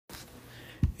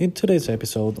In today's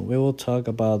episode, we will talk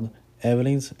about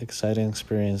Evelyn's exciting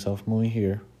experience of moving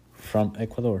here from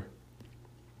Ecuador.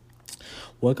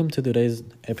 Welcome to today's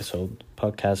episode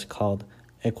podcast called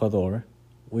Ecuador.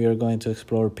 We are going to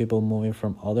explore people moving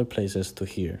from other places to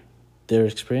here, their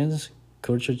experience,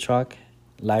 culture shock,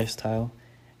 lifestyle,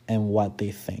 and what they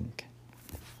think.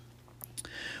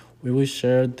 We will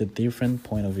share the different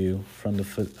point of view from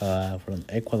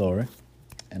Ecuador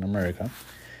and America.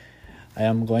 I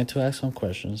am going to ask some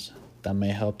questions that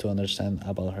may help to understand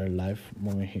about her life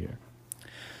moving here.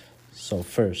 So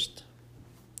first,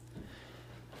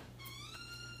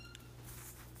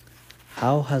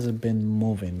 how has it been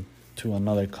moving to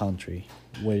another country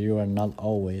where you are not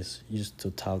always used to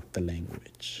talk the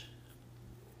language?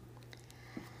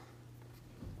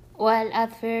 Well,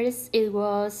 at first it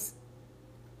was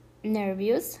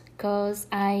nervous because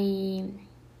I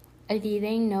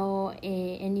didn't know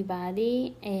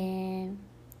anybody, and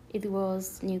it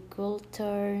was new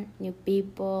culture, new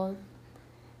people,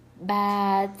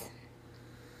 but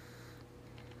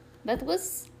I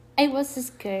was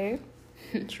scared.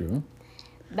 True.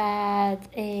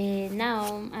 But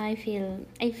now I feel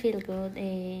good.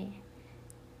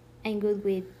 I'm good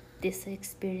with this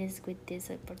experience, with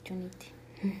this opportunity.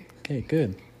 Okay,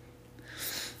 good.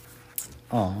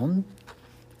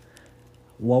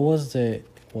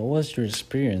 What was your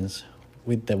experience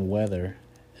with the weather,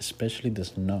 especially the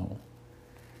snow?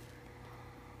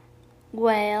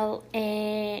 Well,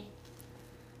 I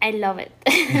love it.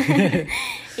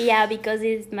 Yeah, because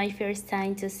it's my first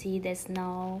time to see the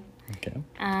snow. Okay.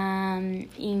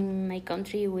 In my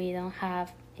country we don't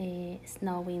have a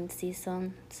snowing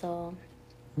season, so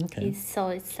Okay. it's so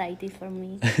exciting for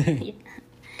me. Yeah.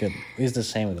 Good. It's the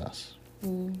same with us.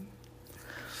 Mm.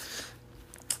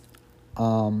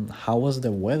 How was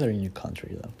the weather in your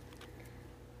country though?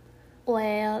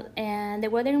 Well, and the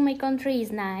weather in my country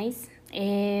is nice,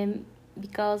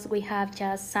 because we have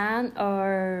just sun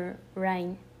or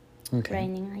rain. Okay.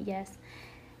 Raining, yes.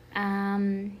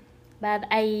 But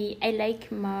I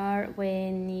like more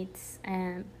when it's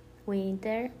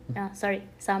winter. No, sorry,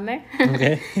 summer.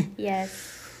 Okay.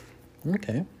 Yes.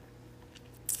 Okay.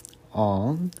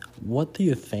 What do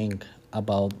you think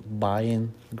about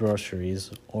buying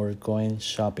groceries or going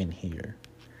shopping here?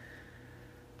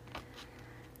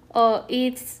 Oh,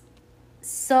 it's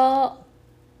so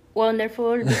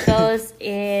wonderful because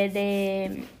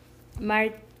the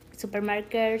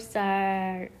supermarkets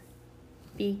are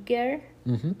bigger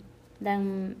Mm-hmm.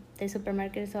 than the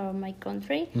supermarkets of my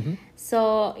country. Mm-hmm.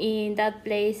 So in that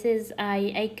places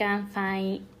I can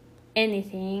find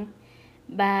anything,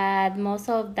 but most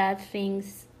of that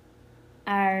things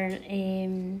are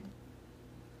okay,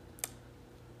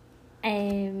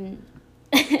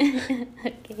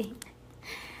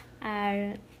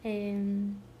 are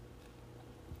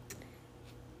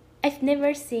I've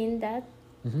never seen that,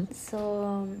 Mm-hmm.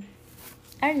 so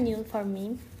are new for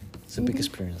me. It's a big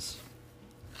experience.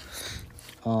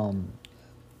 Um,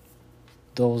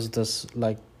 those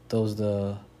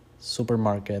the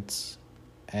supermarkets,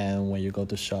 and when you go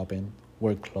to shopping,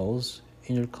 were closed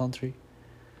in your country.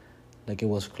 Like it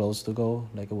was close to go.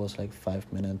 Like it was like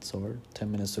 5 minutes or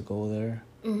 10 minutes to go there.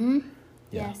 Mm-hmm.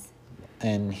 Yeah. Yes.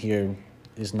 And here,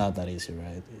 it's not that easy,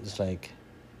 right? It's like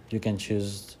you can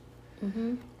choose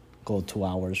Mm-hmm. go 2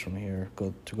 hours from here,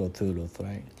 go to Duluth,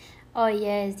 right? Oh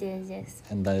yes.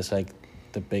 And that is like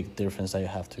the big difference that you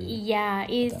have to. Yeah,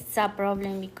 it's a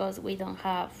problem because we don't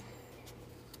have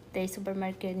the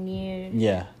supermarket near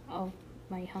Yeah. of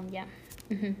my home. Yeah.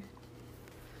 Mm-hmm.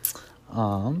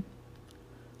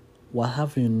 What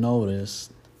have you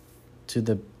noticed to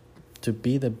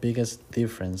be the biggest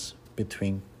difference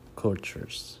between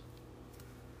cultures?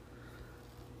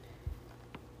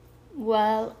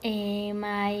 Well,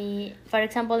 for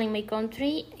example, in my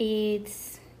country,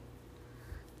 it's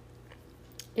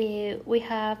we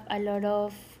have a lot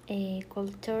of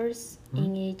cultures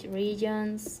in each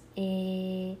regions.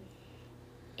 We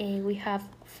have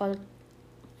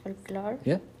folklore.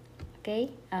 Yeah. Okay,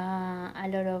 a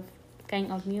lot of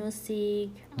kind of music,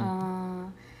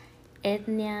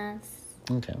 ethnias.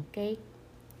 Okay. Okay,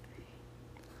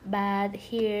 but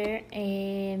here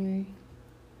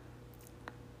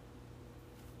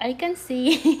I can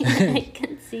see I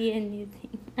can see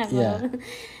anything about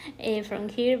from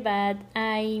here, but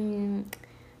I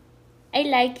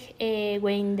like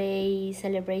when they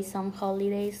celebrate some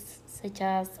holidays such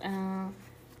as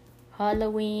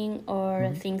Halloween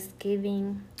or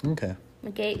Thanksgiving. Okay.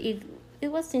 Okay, it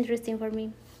was interesting for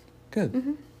me. Good.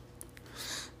 Mm-hmm.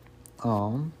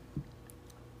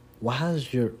 What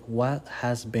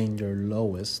has been your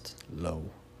lowest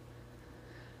low?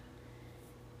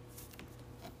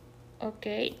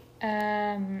 Okay.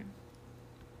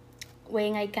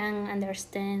 When I can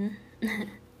understand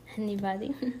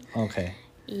anybody. Okay.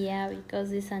 Yeah,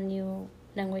 because it's a new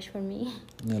language for me.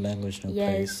 New language, new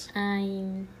Yes,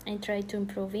 place. I try to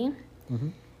improving. Mm-hmm.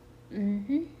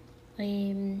 Mm-hmm.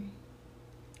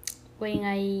 When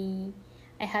I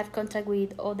have contact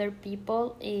with other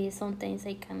people, sometimes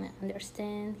I can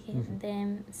understand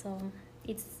them. So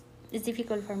it's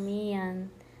difficult for me, and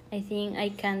I think I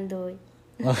can do it.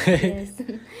 Okay. Yes.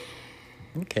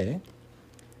 Okay.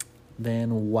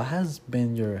 Then what has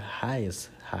been your highest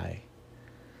high?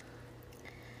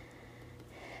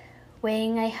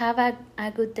 When I have a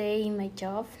good day in my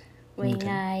job, when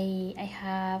Okay. I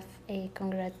have a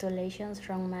congratulations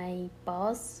from my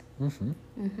boss,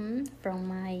 from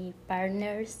my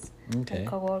partners, my Okay.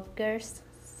 coworkers,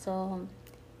 so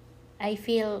I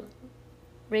feel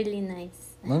really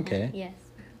nice. Okay. Yes.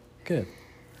 Good.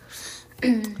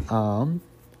 Um,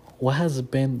 what has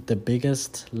been the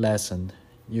biggest lesson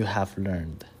you have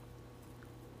learned?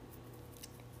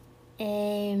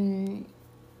 Um,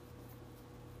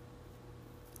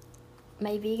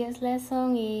 my biggest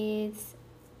lesson is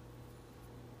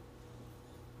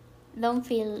don't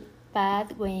feel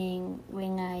bad when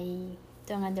I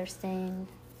don't understand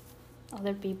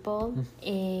other people,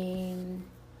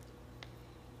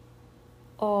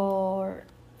 or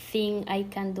think I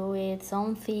can do it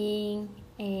something.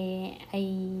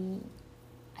 I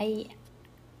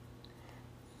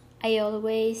I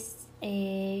always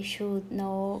should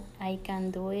know I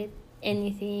can do it.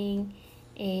 Anything.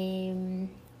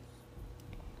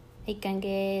 I can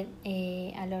get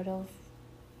a lot of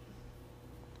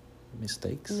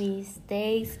mistakes,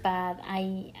 but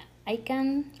I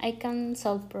can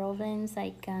solve problems.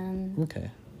 Okay.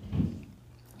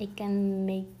 I can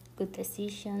make good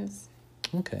decisions.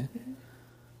 Okay.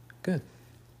 Good.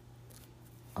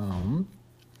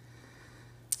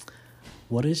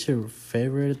 What is your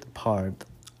favorite part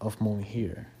of moving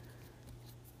here?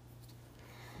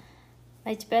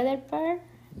 Much better part,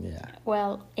 Yeah.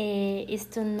 well, is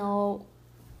to know,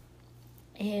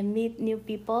 meet new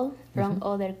people from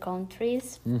other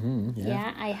countries. Mm-hmm. Yeah.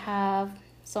 Yeah, I have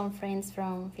some friends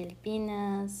from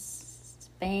Filipinas,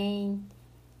 Spain,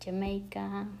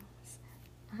 Jamaica.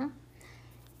 Uh-huh.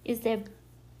 It's the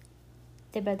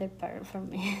better part for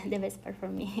me, the best part for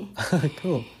me.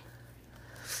 Cool.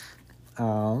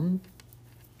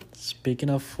 Speaking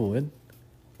of food,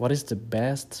 what is the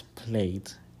best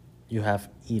plate you have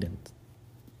eaten?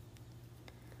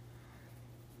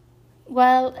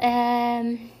 Well,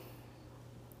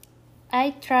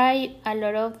 I try a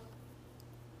lot of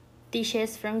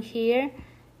dishes from here,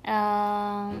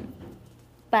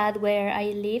 but where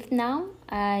I live now,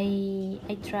 I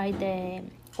tried the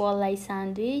walleye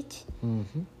sandwich.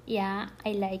 Mm-hmm. Yeah,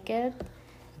 I like it.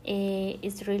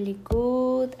 It's really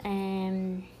good,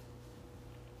 and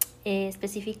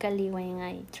specifically when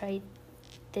I tried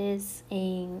this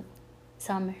in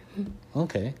summer.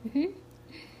 Okay.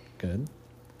 Good.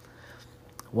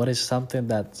 What is something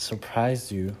that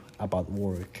surprised you about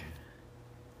work?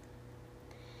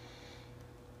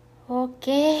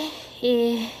 Okay.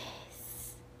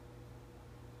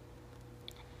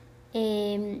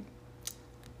 Um,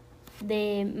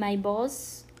 my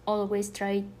boss always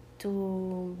try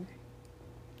to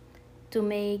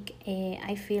make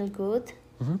I feel good.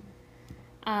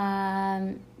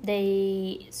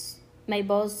 They my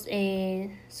boss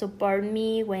support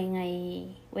me when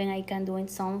I can do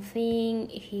something.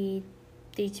 He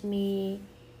teach me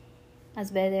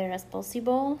as better as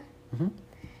possible.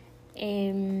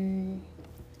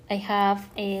 I have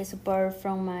support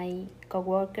from my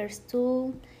coworkers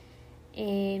too.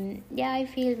 Yeah, I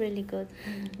feel really good.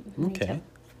 Okay.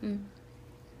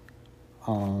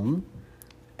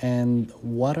 And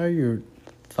what are your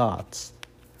thoughts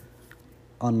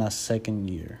on a second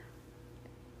year?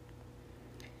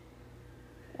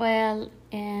 Well,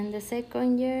 in the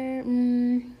second year,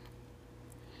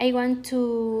 I want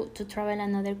to travel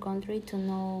another country to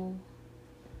know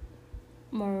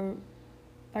more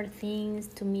things,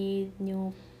 to meet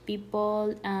new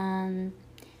people, and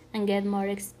get more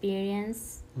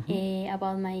experience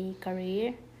about my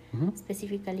career,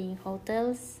 specifically in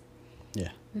hotels.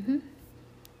 Yeah.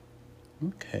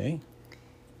 Okay.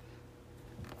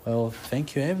 Well,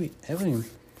 thank you, Evelyn,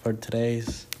 for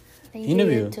today's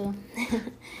interview. Thank you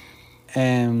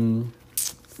too.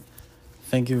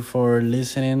 Thank you for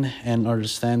listening and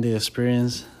understand the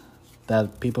experience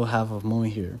that people have of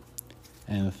moving here.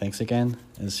 And thanks again,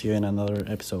 and see you in another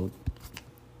episode.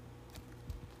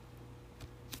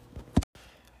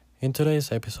 In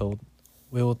today's episode,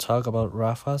 we will talk about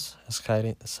Rafa's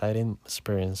exciting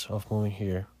experience of moving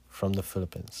here from the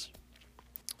Philippines.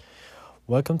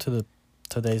 Welcome to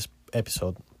today's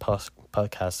episode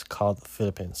podcast called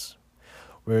Philippines.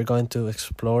 We're going to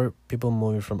explore people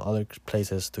moving from other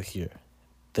places to here,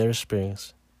 their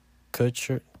experience,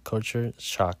 culture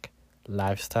shock,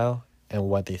 lifestyle, and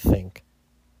what they think.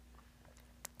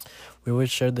 We will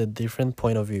share the different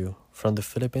point of view from the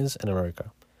Philippines and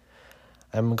America.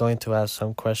 I'm going to ask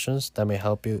some questions that may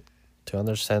help you to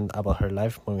understand about her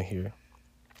life moving here.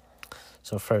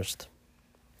 So first,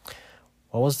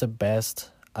 what was the best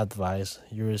advice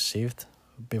you received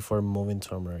before moving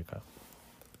to America?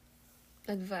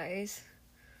 Advice.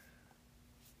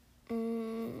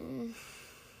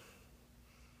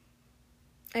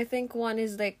 I think one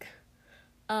is like,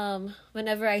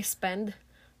 whenever I spend,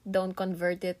 don't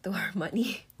convert it to our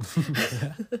money.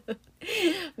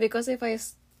 Because if I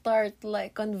start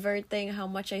like converting how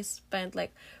much I spent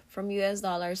like from US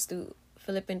dollars to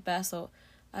Philippine peso,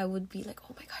 I would be like,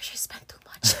 oh my gosh, I spent too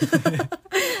much.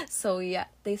 So yeah,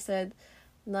 they said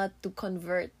not to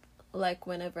convert like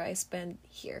whenever I spend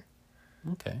here.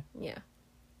 Okay, Yeah.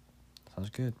 sounds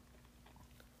good.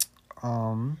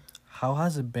 How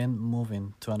has it been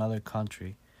moving to another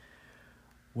country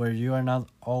where you are not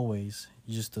always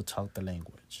used to talk the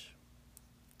language?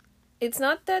 It's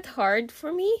not that hard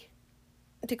for me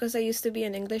because I used to be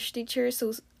an English teacher,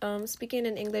 so speaking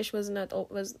in English was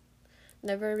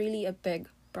never really a big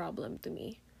problem to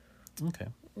me. Okay.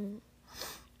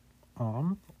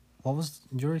 What was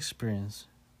your experience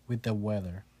with the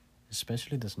weather,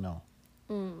 especially the snow?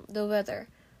 The weather.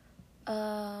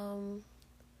 I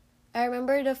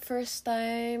remember the first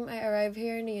time I arrived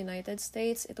here in the United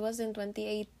States. It was in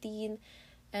 2018,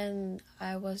 and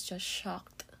I was just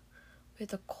shocked with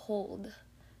the cold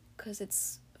because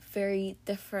it's very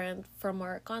different from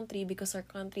our country because our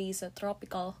country is a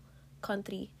tropical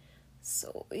country.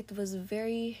 So it was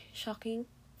very shocking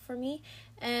for me.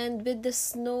 And with the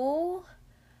snow,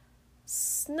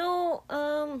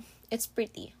 it's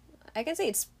pretty. I can say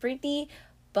it's pretty,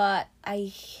 but I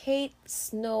hate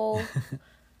snow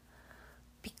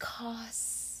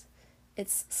because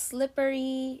it's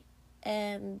slippery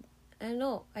and I don't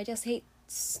know, I just hate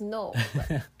snow.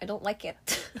 But I don't like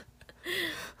it.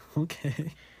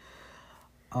 Okay.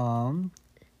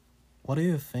 What do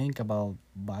you think about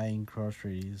buying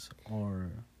groceries or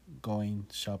going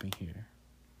shopping here?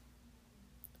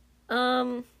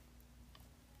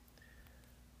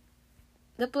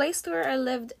 The place where I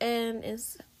lived in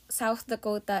is South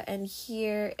Dakota, and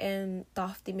here in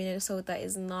Tofty, Minnesota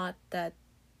is not that,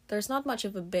 there's not much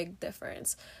of a big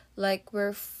difference. Like,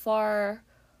 we're far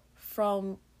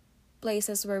from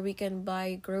places where we can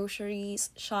buy groceries,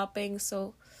 shopping,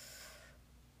 so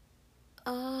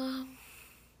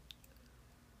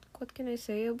what can I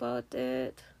say about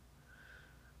it?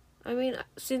 I mean,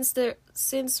 since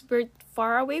we're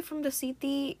far away from the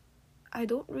city, I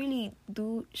don't really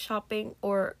do shopping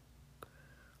or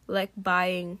like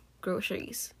buying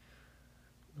groceries.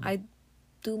 I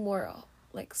do more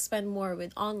like spend more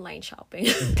with online shopping.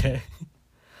 Okay.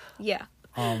 Yeah.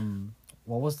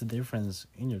 What was the difference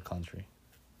in your country?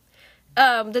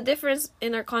 The difference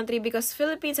in our country, because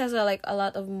Philippines has a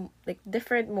lot of like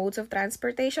different modes of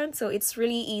transportation, so it's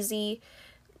really easy.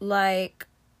 Like,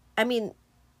 I mean,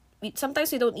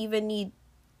 sometimes we don't even need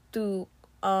to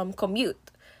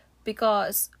commute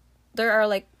because there are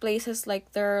like places,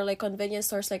 like there are like convenience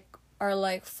stores like are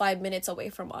like 5 minutes away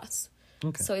from us.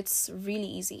 Okay. So it's really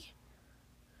easy.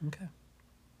 Okay.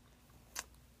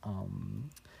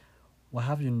 What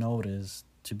have you noticed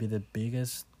to be the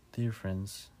biggest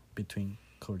difference between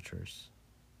cultures?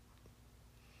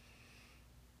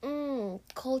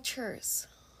 Cultures.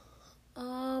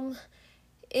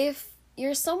 If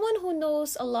you're someone who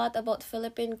knows a lot about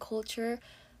Philippine culture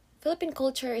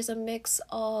is a mix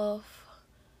of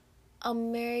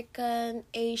American,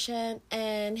 Asian,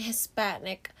 and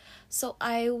Hispanic. So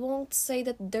I won't say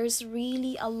that there's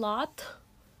really a lot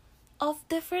of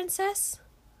differences.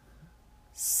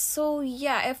 So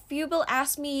yeah, if you will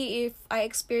ask me if I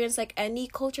experienced like any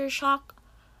culture shock,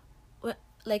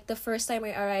 like the first time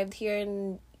I arrived here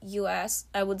in US,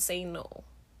 I would say no.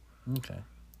 Okay.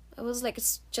 I was like,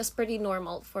 it's just pretty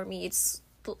normal for me. It's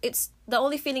the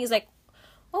only feeling is like,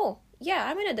 oh yeah,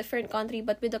 I'm in a different country,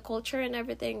 but with the culture and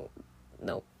everything,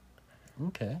 no.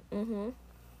 Okay.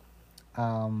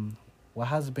 What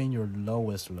has been your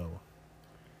lowest low?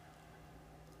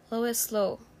 Lowest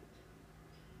low.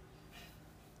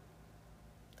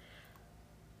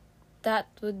 That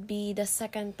would be the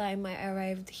second time I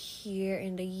arrived here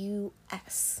in the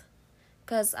US.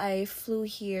 Because I flew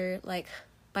here like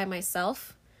by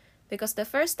myself. Because the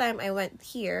first time I went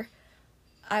here,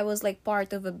 I was like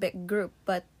part of a big group.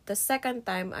 But the second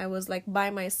time I was like by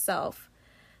myself.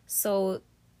 So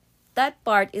that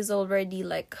part is already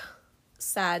like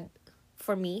sad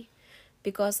for me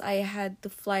because I had to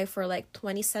fly for like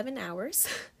 27 hours.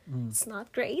 It's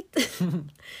not great.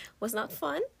 Was not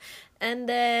fun. And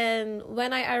then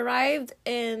when I arrived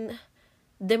in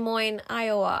Des Moines,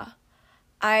 Iowa,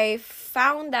 I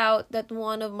found out that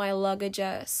one of my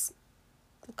luggages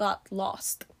got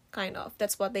lost, kind of.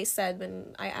 That's what they said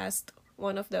when I asked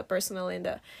one of the personnel in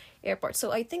the airport.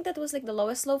 So I think that was like the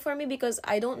lowest low for me because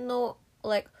I don't know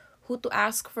like who to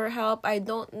ask for help. I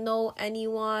don't know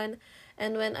anyone.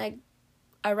 And when I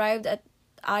arrived at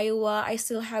Iowa, I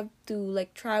still have to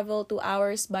like travel 2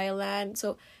 hours by land.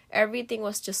 So everything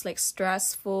was just like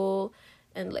stressful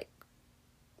and like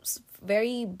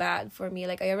very bad for me.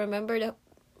 Like I remember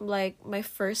like my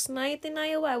first night in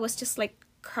Iowa, I was just like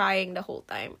crying the whole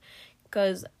time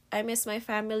because I miss my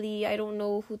family. I don't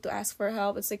know who to ask for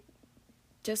help. It's like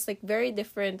just like very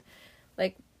different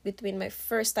like between my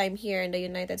first time here in the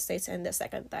United States and the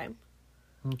second time.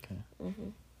 Okay.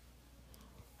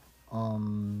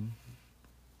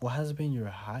 What has been your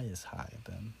highest high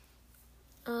then?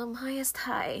 Highest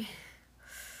high.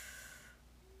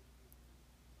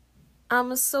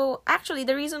 So actually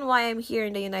the reason why I'm here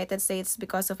in the United States is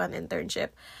because of an internship.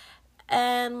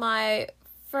 And my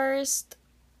first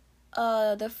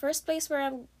the first place where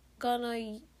I'm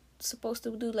supposed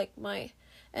to do like my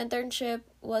internship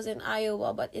was in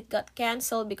Iowa, but it got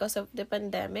canceled because of the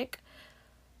pandemic.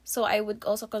 So I would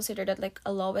also consider that like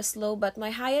a lowest low, but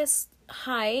my highest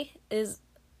high is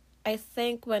I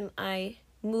think when I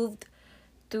moved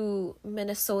to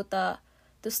Minnesota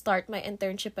to start my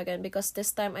internship again, because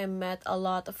this time I met a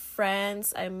lot of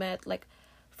friends.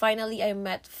 Finally I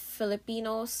met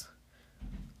Filipinos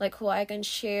like who I can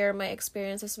share my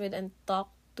experiences with and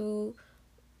talk to.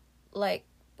 Like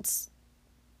it's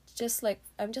just like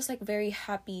I'm just like very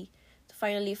happy to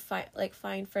finally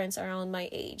find friends around my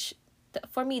age.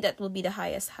 For me that will be the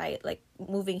highest high, like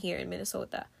moving here in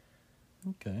Minnesota.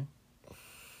 Okay.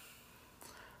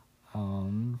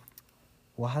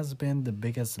 What has been the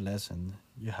biggest lesson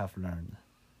you have learned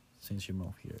since you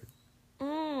moved here?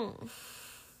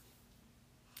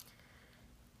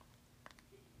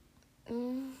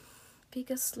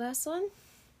 Biggest lesson?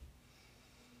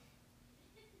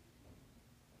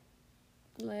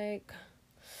 Like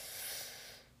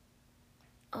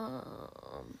I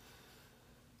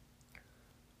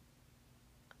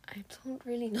don't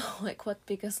really know like what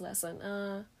biggest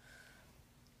lesson.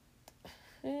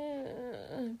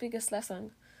 Biggest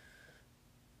lesson.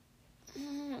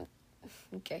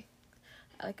 Okay.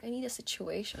 Like I need a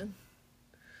situation.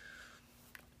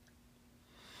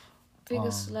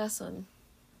 Biggest lesson.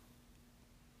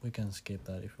 We can skip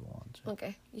that if you want to.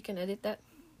 Okay, you can edit that.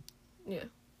 Yeah.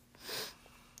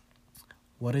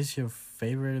 What is your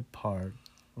favorite part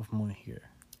of moving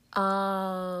here?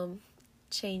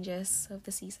 Changes of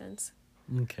the seasons.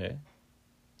 Okay.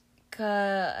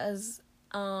 'Cause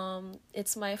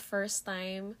it's my first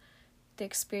time to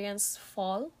experience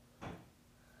fall,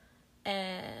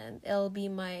 and it'll be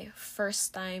my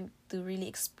first time to really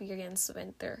experience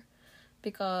winter,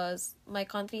 because my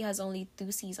country has only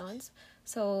 2 seasons.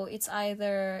 So it's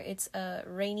either it's a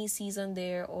rainy season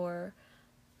there or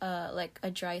like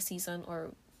a dry season,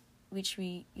 or which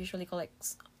we usually call like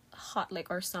hot, like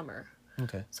or summer.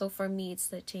 Okay. So for me it's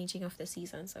the changing of the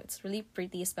season, so it's really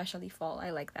pretty, especially fall.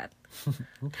 I like that.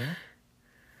 Okay.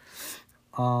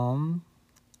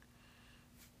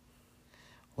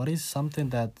 What is something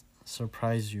that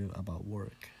surprised you about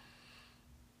work?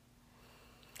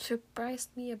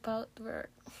 Surprised me about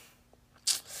work.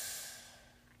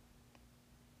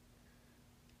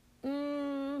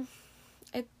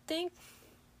 I think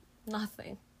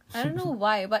nothing. I don't know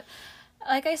why, but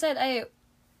like I said,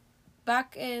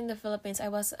 back in the Philippines, I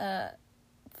was a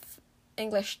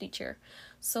English teacher,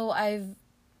 so I've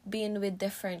been with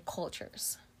different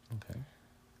cultures. Okay.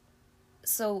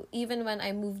 So even when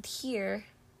I moved here,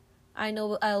 I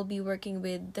know I'll be working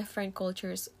with different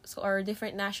cultures, or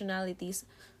different nationalities.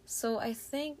 So I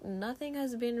think nothing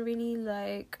has been really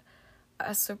like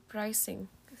a surprising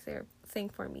thing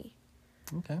for me.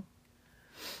 Okay.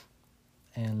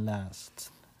 And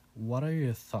last, what are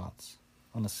your thoughts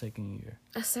on the second year?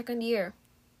 A second year.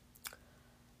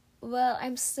 Well,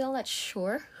 I'm still not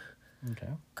sure. Okay.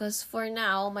 Because for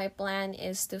now, my plan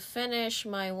is to finish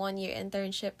my 1-year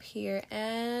internship here,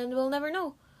 and we'll never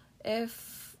know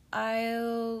if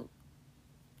I'll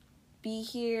be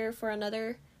here for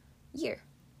another year.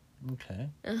 Okay.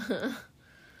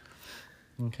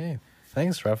 Okay.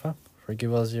 Thanks, Rafa, for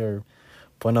giving us your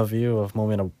point of view of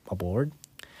moving aboard.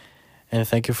 And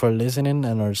thank you for listening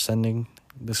and understanding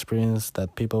the experience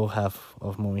that people have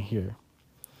of moving here.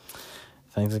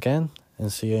 Thanks again,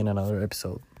 and see you in another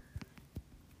episode.